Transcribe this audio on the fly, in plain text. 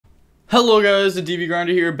Hello guys, the DV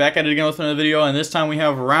Grinder here, back at it again with another video, and this time we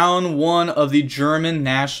have round 1 of the German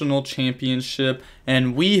National Championship,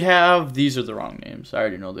 and we have, these are the wrong names, I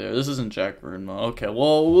already know they are, this isn't Jack Verma. Okay,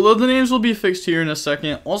 well, the names will be fixed here in a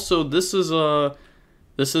second. Also, this is a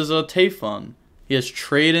Therion. He has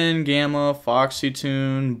Trade-In, Gamma, Foxy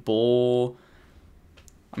Tune, Bull.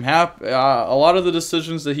 I'm happy. A lot of the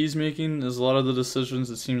decisions that he's making is a lot of the decisions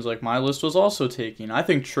it seems like my list was also taking. I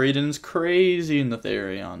think Trade-In's crazy in the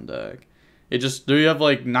Therion deck. It just, do you have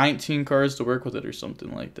like 19 cards to work with it or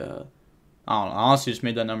something like that? I don't know. I honestly just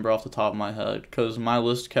made that number off the top of my head because my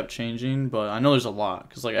list kept changing, but I know there's a lot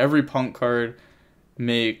because like every punk card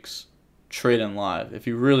makes Trade-In live if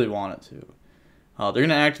you really want it to. They're going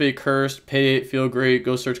to activate Cursed, pay 8, feel great,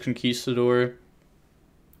 go search Conquistador.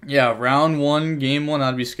 Yeah, round 1, game 1,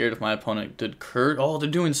 I'd be scared if my opponent did Kurt. Oh, they're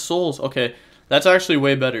doing Souls. Okay, that's actually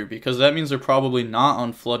way better because that means they're probably not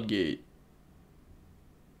on Floodgate.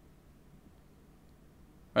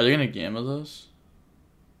 Are they going to Gamma this?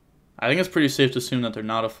 I think it's pretty safe to assume that they're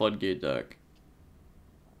not a Floodgate deck.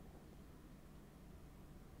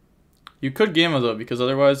 You could Gamma though, because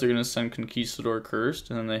otherwise they're going to send Conquistador Cursed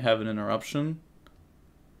and then they have an interruption.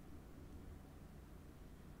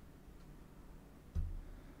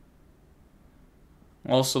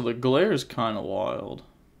 Also, the glare is kind of wild.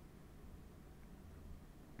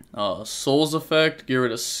 Souls effect, get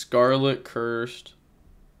rid of Scarlet Cursed.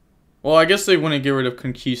 Well, I guess they wouldn't get rid of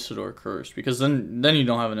Conquistador Cursed, because then you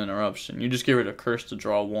don't have an interruption. You just get rid of Cursed to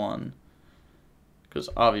draw 1. Because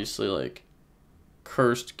obviously, like,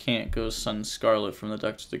 Cursed can't go send Scarlet from the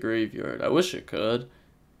deck to the graveyard. I wish it could.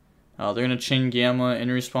 They're going to chain Gamma in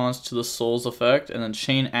response to the Souls effect, and then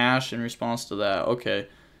chain Ash in response to that. Okay.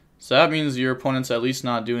 So that means your opponent's at least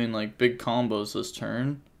not doing like big combos this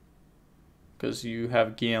turn. Because you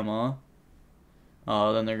have Gamma.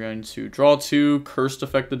 Then they're going to draw 2, Cursed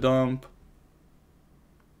effect the dump.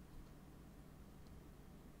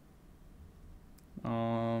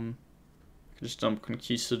 Just dump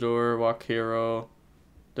Conquistador, Wakero.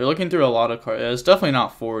 They're looking through a lot of cards. It's definitely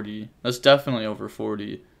not 40. That's definitely over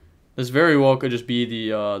 40. This very well could just be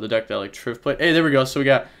the deck that like Triff played. Hey, there we go. So we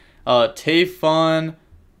got Therion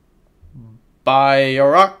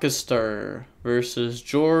Byrockester versus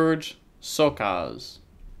George Sokaz.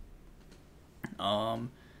 I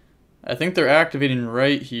think they're activating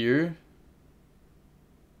right here.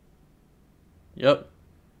 Yep.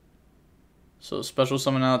 So special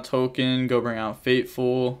summon out token, go bring out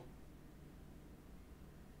Fateful.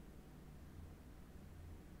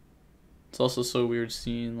 It's also so weird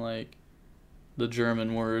seeing like the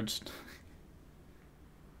German words.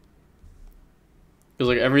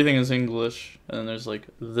 Because like everything is English, and then there's like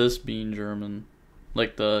this being German,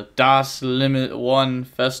 like the Das Limit 1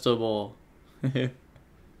 Festival.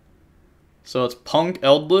 So it's Punk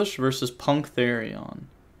Eldlich versus Punk Therion.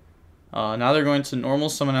 Now they're going to normal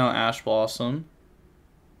summon out Ash Blossom.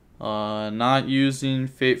 Not using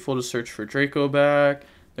Fateful to search for Draco back.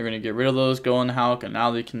 They're going to get rid of those, go on Hauk, and now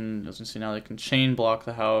they can, as you see, now they can chain block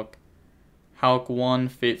the Hauk. Hauk 1,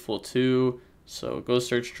 Fateful 2. So go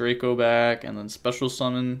search Draco back and then special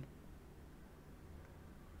summon.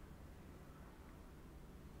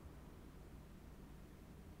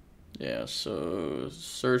 Yeah, so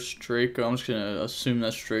search Draco. I'm just going to assume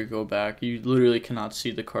that's Draco back. You literally cannot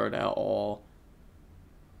see the card at all.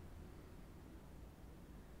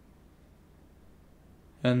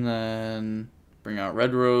 And then bring out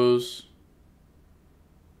Red Rose.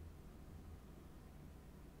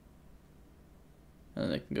 And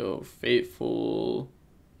they can go Fateful,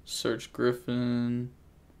 search Griffin,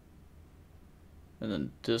 and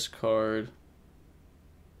then discard.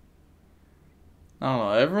 I don't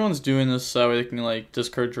know, everyone's doing this so that way they can like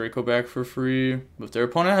discard Draco back for free. But if their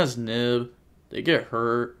opponent has Nib, they get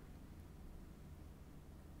hurt.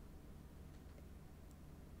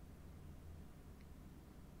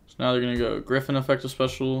 So now they're going to go Griffin effective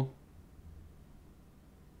special.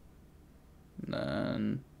 And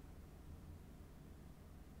then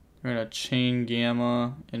we're going to chain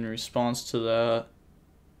Gamma in response to that.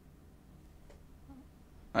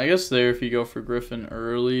 I guess there if you go for Griffin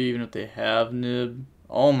early, even if they have Nib.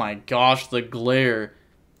 Oh my gosh, the glare.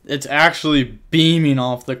 It's actually beaming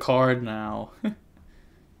off the card now. I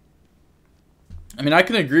mean, I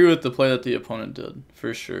can agree with the play that the opponent did,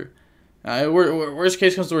 for sure. Worst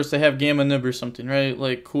case comes to worst, they have Gamma Nib or something, right?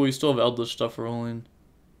 Like, cool, you still have Eldlich stuff rolling.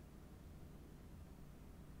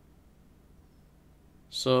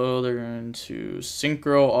 So they're going to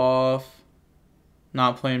Synchro off.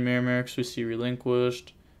 Not playing Merrimack, we see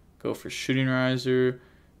Relinquished. Go for Shooting Riser.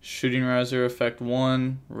 Shooting Riser effect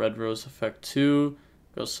 1. Red Rose effect 2.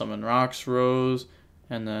 Go summon Rox Rose.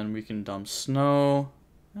 And then we can dump snow.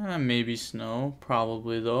 Maybe snow.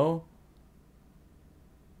 Probably though.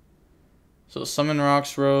 So summon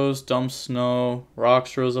Roxrose, dump snow,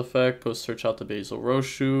 Roxrose effect, go search out the Basil Rose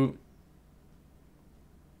shoot.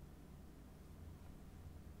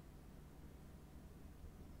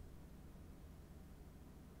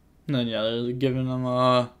 And then yeah, they're giving them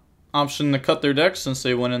a option to cut their deck since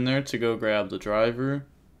they went in there to go grab the driver.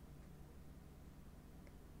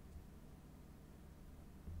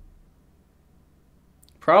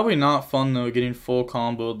 Probably not fun though, getting full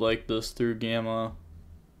comboed like this through Gamma.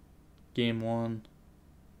 Game 1.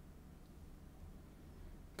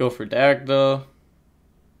 Go for Dagda.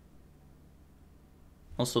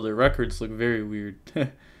 Also, their records look very weird.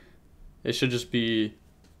 It should just be,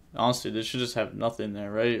 honestly, they should just have nothing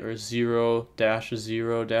there, right? Or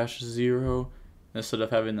 0-0-0 instead of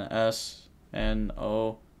having the S and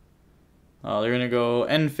O. They're gonna go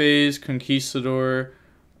end phase, Conquistador,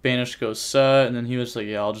 banish goes set, and then he was like,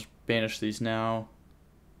 yeah, I'll just banish these now.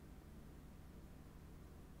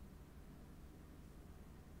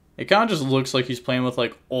 It kind of just looks like he's playing with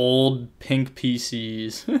like old pink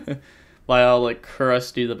PCs. By how like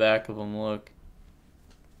crusty the back of them look.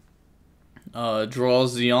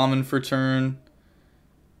 Draws the Almond for turn.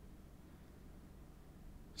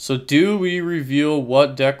 So do we reveal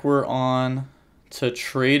what deck we're on to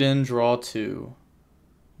trade in draw 2?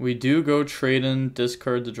 We do go trade in,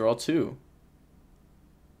 discard the draw 2.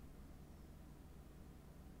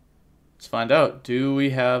 Let's find out. Do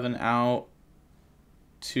we have an out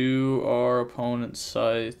to our opponent's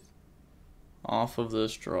scythe off of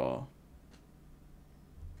this draw?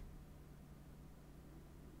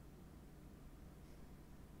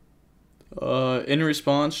 In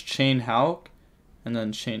response, chain Hulk, and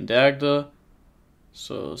then chain Dagda.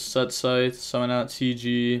 So set scythe, summon out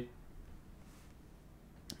TG,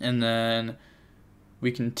 and then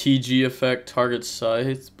we can TG effect target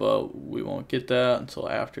scythe, but we won't get that until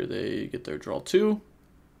after they get their draw 2.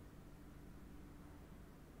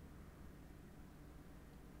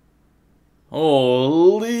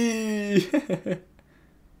 Holy!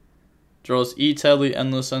 Draws E-Tedly,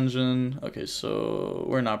 Endless Engine. Okay, so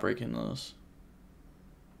we're not breaking this.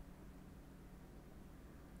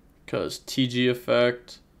 Because TG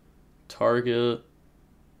effect, target.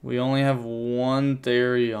 We only have one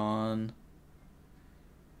Therion.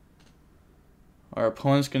 Our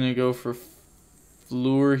opponent's going to go for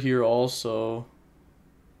Fleur here also.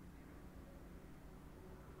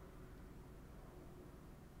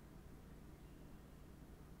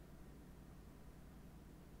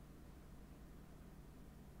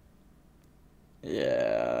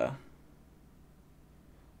 Yeah.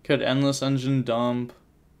 Could Endless Engine dump.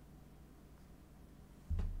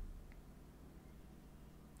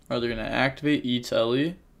 Are they going to activate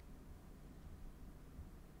E-Telly?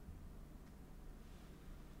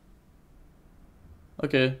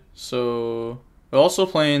 Okay, so we're also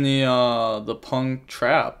playing the Punk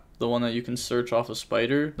Trap, the one that you can search off a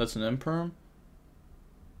spider. That's an imperm.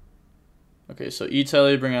 Okay, so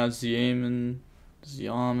E-Telly, bring out Ziaman.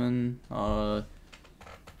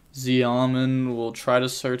 Ziaman will try to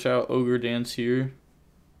search out Ogre Dance here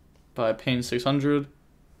by paying 600.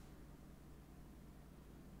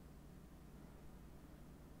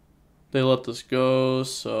 They let this go,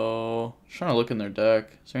 so I'm trying to look in their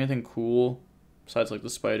deck. Is there anything cool besides like the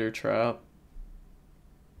spider trap?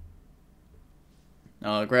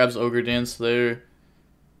 Grabs Ogre Dance there.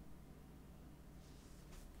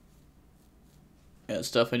 Yeah,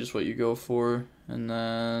 it's definitely just what you go for. And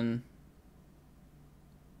then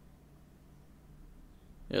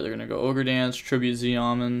yeah, they're gonna go Ogre Dance, Tribute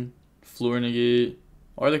Ziaman, Fleur Negate,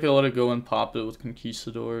 or they could let it go and pop it with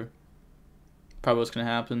Conquistador. Probably what's gonna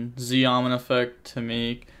happen. Ziaman effect to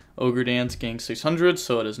make Ogre Dance gain 600,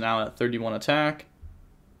 so it is now at 31 attack.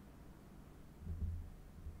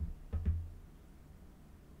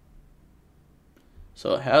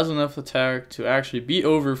 So it has enough attack to actually beat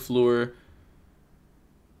over Fleur.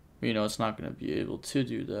 You know, it's not going to be able to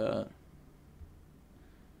do that.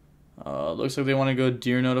 Looks like they want to go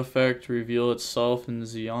DeanOOR effect, reveal itself in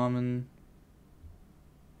Ziaman.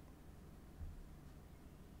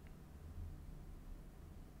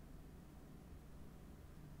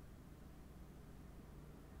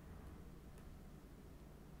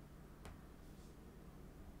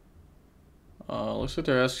 Looks like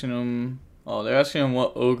they're asking him. Oh, they're asking him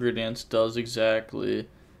what Ogre Dance does exactly.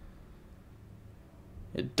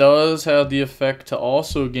 It does have the effect to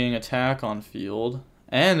also gain attack on field,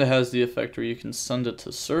 and it has the effect where you can send it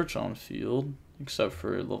to search on field. except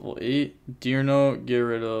for level 8. DeanOOR, get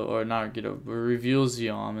rid of, or not get rid of, reveal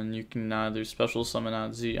Z-Almond. You can either special summon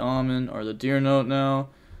out Z-Almond or the DeanOOR now.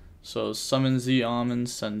 So summon Z-Almond,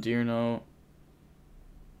 send DeanOOR.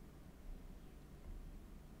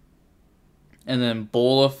 And then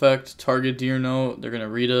bowl effect, target DeanOOR. They're going to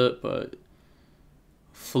read it, but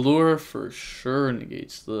Fleur for sure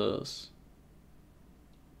negates this.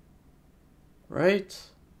 Right?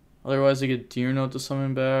 Otherwise they get DeanOOR to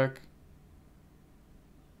summon back.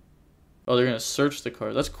 Oh, they're going to search the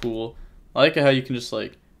card. That's cool. I like how you can just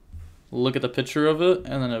like look at the picture of it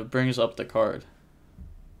and then it brings up the card.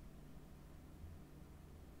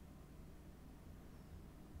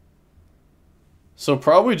 So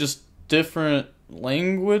probably just different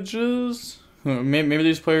languages. Maybe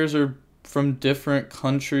these players are from different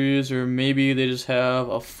countries, or maybe they just have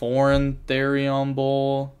a foreign Therion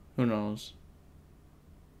bowl. Who knows?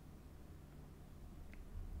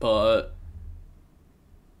 But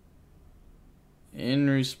in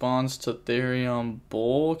response to Therion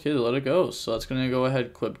bowl, okay, let it go. So that's gonna go ahead,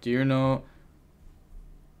 equip DeanOOR.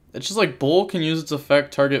 It's just like bowl can use its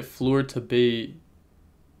effect, target Fleur to bait.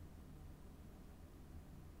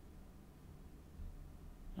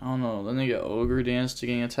 I don't know. Then they get Ogre Dance to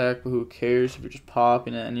gain attack, but who cares if you're just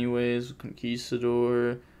popping it anyways?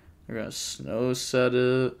 Conquistador. They're gonna snow set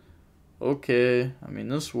it. Okay. I mean,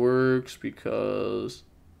 this works because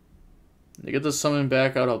they get to summon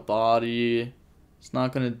back out a body. It's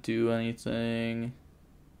not gonna do anything.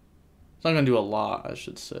 It's not gonna do a lot, I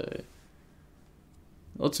should say.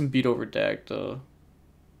 Let's him beat over Dag though.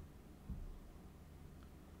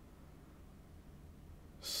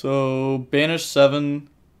 So banish 7.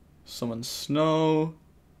 Summon Snow.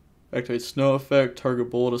 Activate Snow effect. Target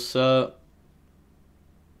bowl to set.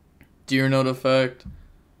 DeanOOR effect.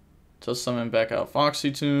 To summon back out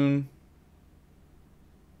Foxy Tune.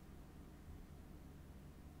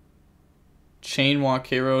 Chain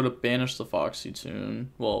Wakero to banish the Foxy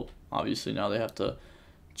Tune. Well, obviously now they have to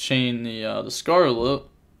chain the Scarlet.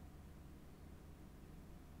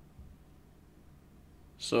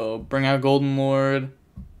 So bring out Golden Lord.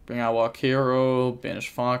 Bring out Wakero, banish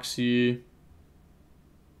Foxy.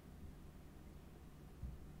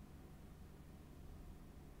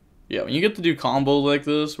 Yeah, when you get to do combo like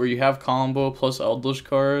this, where you have combo plus Eldlich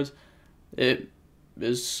cards, it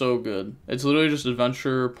is so good. It's literally just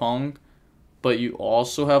Adventurer Punk, but you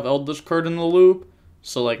also have Eldlich card in the loop.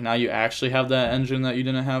 So like now you actually have that engine that you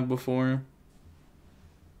didn't have before.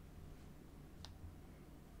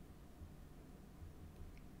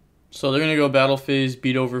 So they're going to go battle phase,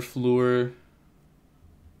 beat over Fleur.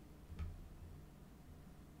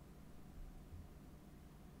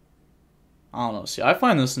 I don't know. See, I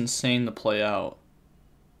find this insane to play out.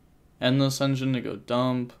 Endless engine to go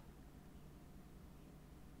dump.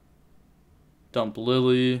 Dump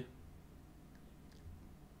Lily.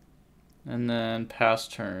 And then pass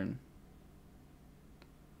turn.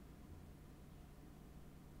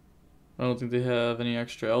 I don't think they have any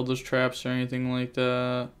extra Eldritch traps or anything like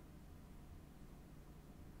that.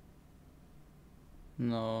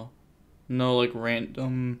 No. No, like,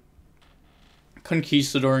 random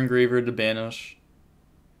Conquistador Engraver to banish.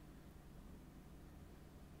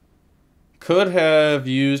 Could have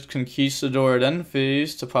used Conquistador at end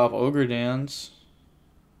phase to pop Ogre Dance.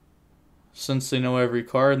 Since they know every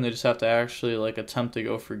card and they just have to actually, like, attempt to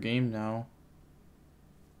go for game now.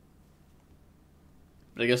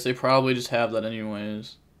 But I guess they probably just have that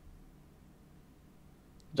anyways.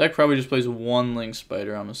 Deck probably just plays one Link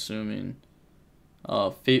Spider, I'm assuming.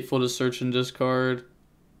 Fateful to search and discard.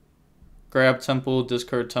 Grab Temple,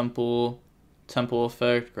 discard Temple. Temple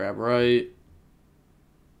effect, grab right.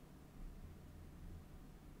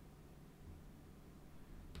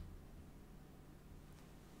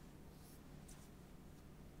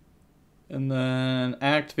 And then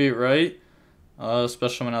activate right. Special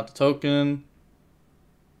summon out the token.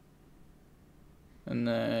 And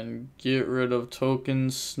then get rid of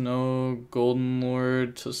token, Snow, Golden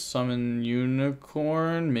Lord to summon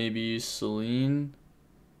Unicorn, maybe Celine.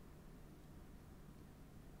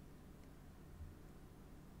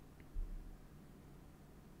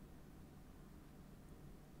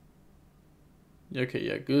 Okay,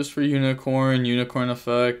 yeah, goes for Unicorn, Unicorn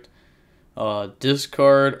effect.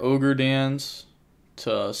 Discard Ogre Dance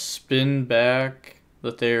to spin back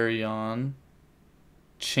the Therion.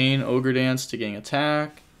 Chain Ogre Dance to gain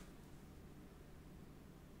attack.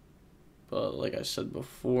 But like I said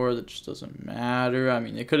before, that just doesn't matter. I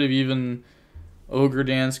mean, they could have even Ogre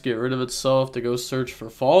Dance get rid of itself to go search for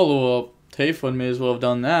follow-up. Tayfun may as well have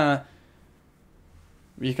done that.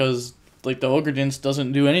 Because like the Ogre Dance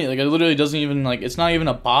doesn't do any, like it literally doesn't even, like, it's not even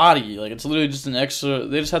a body, like it's literally just an extra,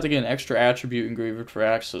 they just have to get an extra attribute engraved for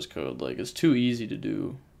access code, like it's too easy to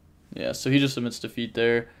do. Yeah, so he just admits defeat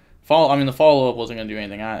there. The follow-up wasn't going to do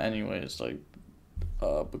anything anyways, like,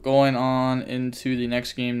 but going on into the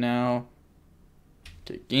next game now,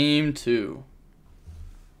 to game 2.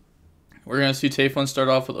 We're going to see Teflon start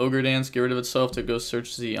off with Ogre Dance, get rid of itself to go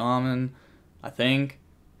search Xiamen, I think.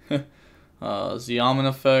 Xiamen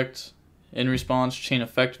effect, in response, chain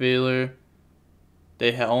effect Veiler.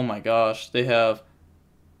 They have, oh my gosh, they have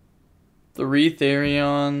 3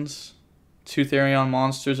 Therions, 2 Therion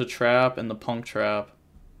monsters, a trap, and the Punk Trap.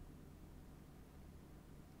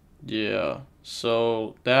 Yeah,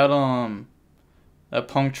 so that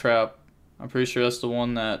Punk Trap, I'm pretty sure that's the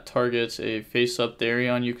one that targets a face-up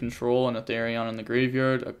Therion you control and a Therion in the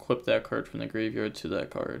graveyard. Equip that card from the graveyard to that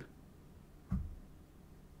card.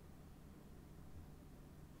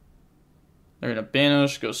 They're gonna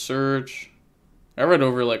banish, go search. I read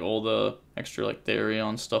over like all the extra like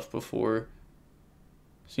Therion stuff before.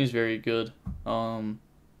 Seems very good. To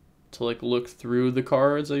like look through the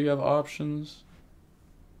cards that you have options.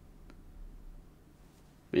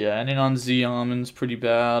 But yeah, ending on Xiamen's pretty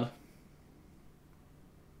bad.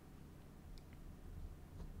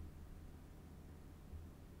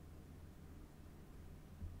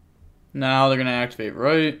 Now they're gonna activate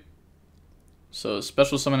right. So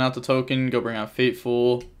special summon out the token, go bring out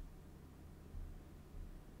Fateful.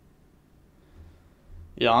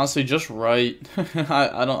 Yeah, honestly, just right.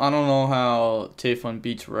 I don't know how Teflon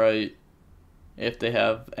beats right if they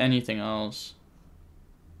have anything else.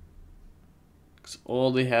 'Cause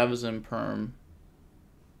all they have is Imperm.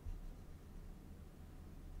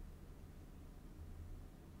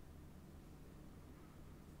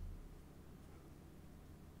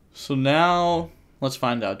 So now let's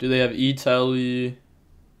find out. Do they have E-Telly?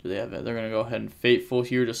 Do they have it? They're gonna go ahead and Fateful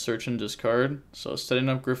here to search and discard. So setting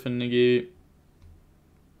up Griffin Negate.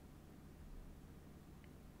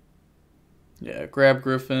 Yeah, grab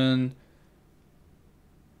Griffin.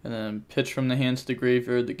 And then pitch from the hand to the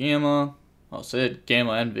graveyard the Gamma. Oh, so they had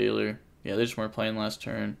Gamma and Veiler. Yeah, they just weren't playing last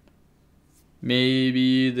turn.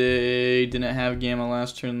 Maybe they didn't have Gamma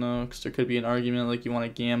last turn though, because there could be an argument like you want a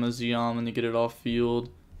Gamma Xiamen to get it off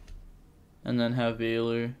field. And then have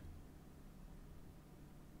Veiler.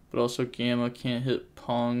 But also Gamma can't hit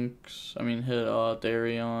Punks. I mean hit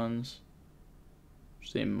Therions.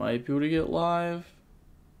 Which they might be able to get live.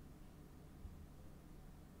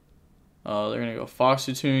 They're gonna go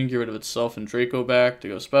Foxy Tune, get rid of itself and Draco back to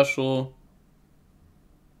go special.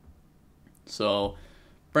 So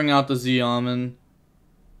bring out the Xiamen.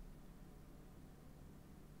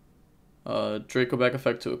 Draco back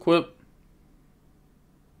effect to equip.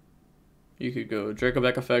 You could go Draco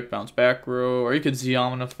back effect, bounce back row, or you could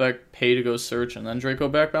Xiamen effect, pay to go search, and then Draco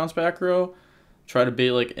back, bounce back row. Try to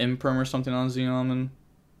bait like Imperm or something on Xiamen.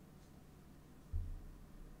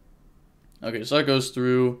 Okay, so that goes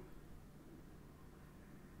through.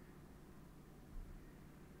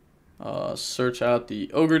 Search out the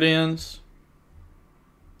Ogre Dance.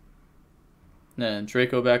 Then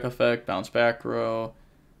Draco back effect, bounce back row.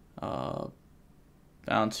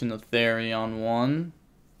 Bouncing the Therion 1.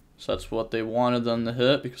 So that's what they wanted them to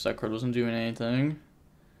hit because that card wasn't doing anything.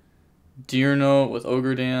 DeanOOR with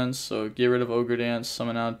Ogre Dance, so get rid of Ogre Dance,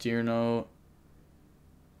 summon out DeanOOR.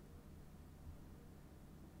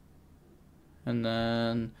 And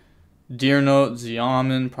then DeanOOR,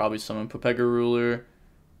 Xiamen, probably summon Pepega Ruler.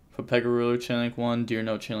 Pepega Ruler Chainlink 1,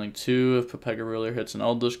 DeanOOR Chainlink 2. If Pepega Ruler hits an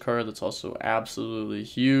Eldlich card, that's also absolutely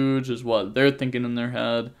huge, is what they're thinking in their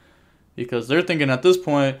head. Because they're thinking at this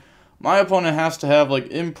point, my opponent has to have like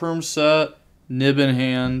Imperm set, Nib in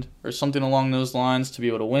hand, or something along those lines to be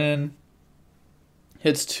able to win.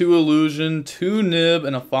 Hits 2 Illusion, 2 Nib,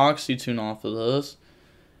 and a Foxy Tune off of this.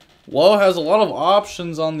 Woe has a lot of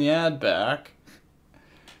options on the ad back.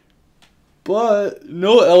 But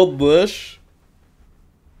no Eldlich.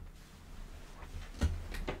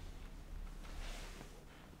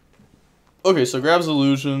 Okay, so grabs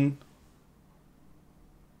Illusion.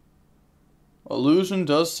 Illusion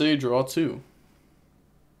does say draw 2.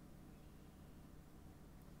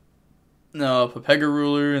 No, Pepega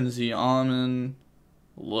Ruler and Xiamen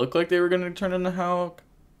look like they were going to turn into Hawk.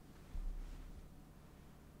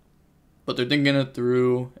 But they're thinking it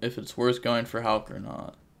through if it's worth going for Hawk or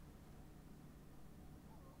not.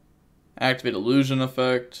 Activate Illusion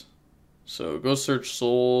effect. So go search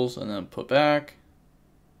Souls and then put back.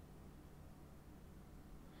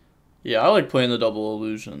 Yeah, I like playing the double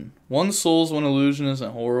Illusion. 1 Souls, 1 Illusion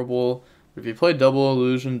isn't horrible. But if you play double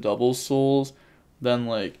Illusion, double Souls, then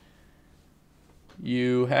like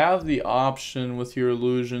you have the option with your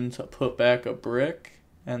illusion to put back a brick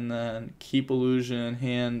and then keep illusion in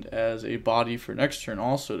hand as a body for next turn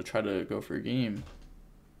also to try to go for a game.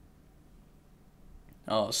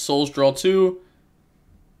 Souls draw 2.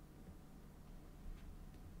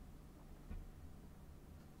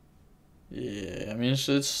 Yeah, I mean,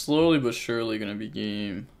 it's slowly but surely going to be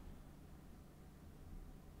game.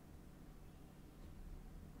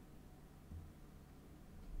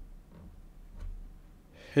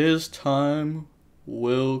 His time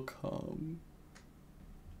will come.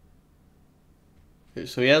 Okay,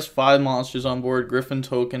 so he has 5 monsters on board. Griffin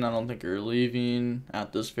token, I don't think you're leaving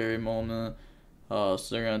at this very moment. So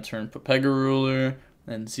they're going to turn Pepega Ruler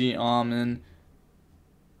and Z Almond.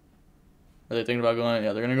 Are they thinking about going?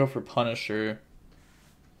 Yeah, they're going to go for Punisher.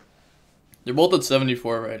 They're both at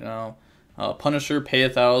 74 right now. Punisher, pay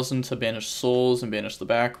 1,000 to banish souls and banish the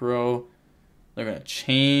back row. They're going to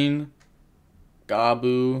chain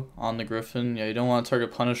Gabu on the Griffin. Yeah, you don't want to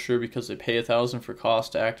target Punisher because they pay 1,000 for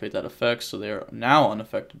cost to activate that effect, so they are now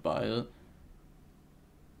unaffected by it.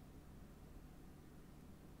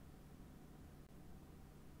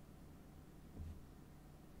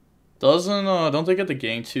 Don't they get the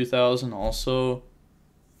gang 2,000 also?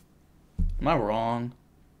 Am I wrong?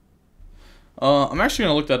 I'm actually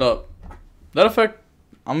gonna look that up. That effect,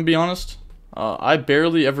 I'm gonna be honest, I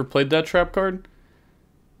barely ever played that trap card.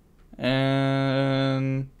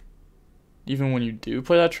 And even when you do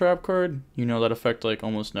play that trap card, you know that effect like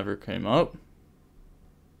almost never came up.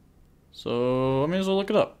 So I may as well look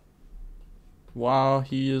it up while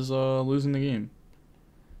he is losing the game.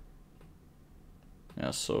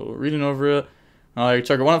 Yeah, so reading over it, you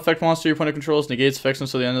target 1 effect monster your opponent controls, negates effects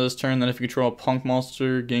until the end of this turn. Then if you control a punk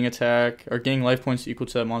monster, gain attack or gain life points equal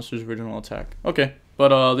to that monster's original attack. Okay,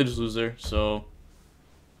 but they just lose there. So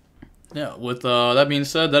yeah, with that being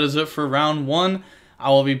said, that is it for round 1. I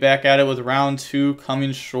will be back at it with round 2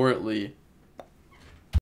 coming shortly.